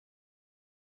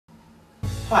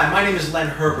Hi, my name is Len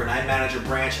Herbert and I manage a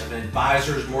branch of an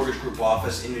Advisors Mortgage Group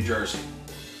office in New Jersey.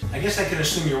 I guess I can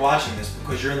assume you're watching this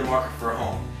because you're in the market for a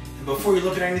home. And before you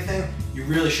look at anything, you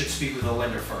really should speak with a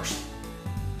lender first.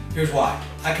 Here's why.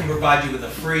 I can provide you with a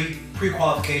free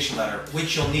pre-qualification letter,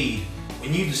 which you'll need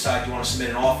when you decide you want to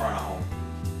submit an offer on a home.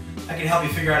 I can help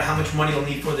you figure out how much money you'll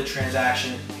need for the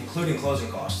transaction, including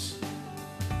closing costs.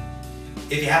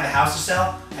 If you have a house to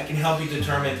sell, I can help you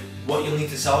determine what you'll need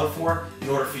to sell it for in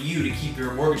order for you to keep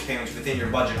your mortgage payments within your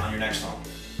budget on your next home.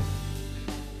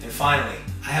 And finally,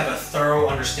 I have a thorough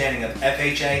understanding of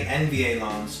FHA and VA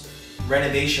loans,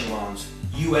 renovation loans,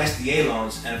 USDA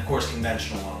loans, and of course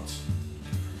conventional loans.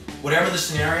 Whatever the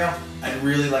scenario, I'd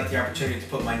really like the opportunity to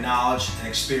put my knowledge and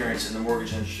experience in the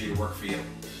mortgage industry to work for you.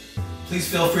 Please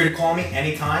feel free to call me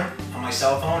anytime on my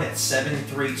cell phone at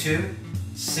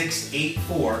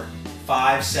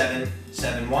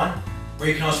 732-684-5771, or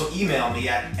you can also email me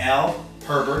at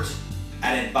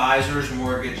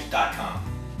lherbert@advisorsmortgage.com.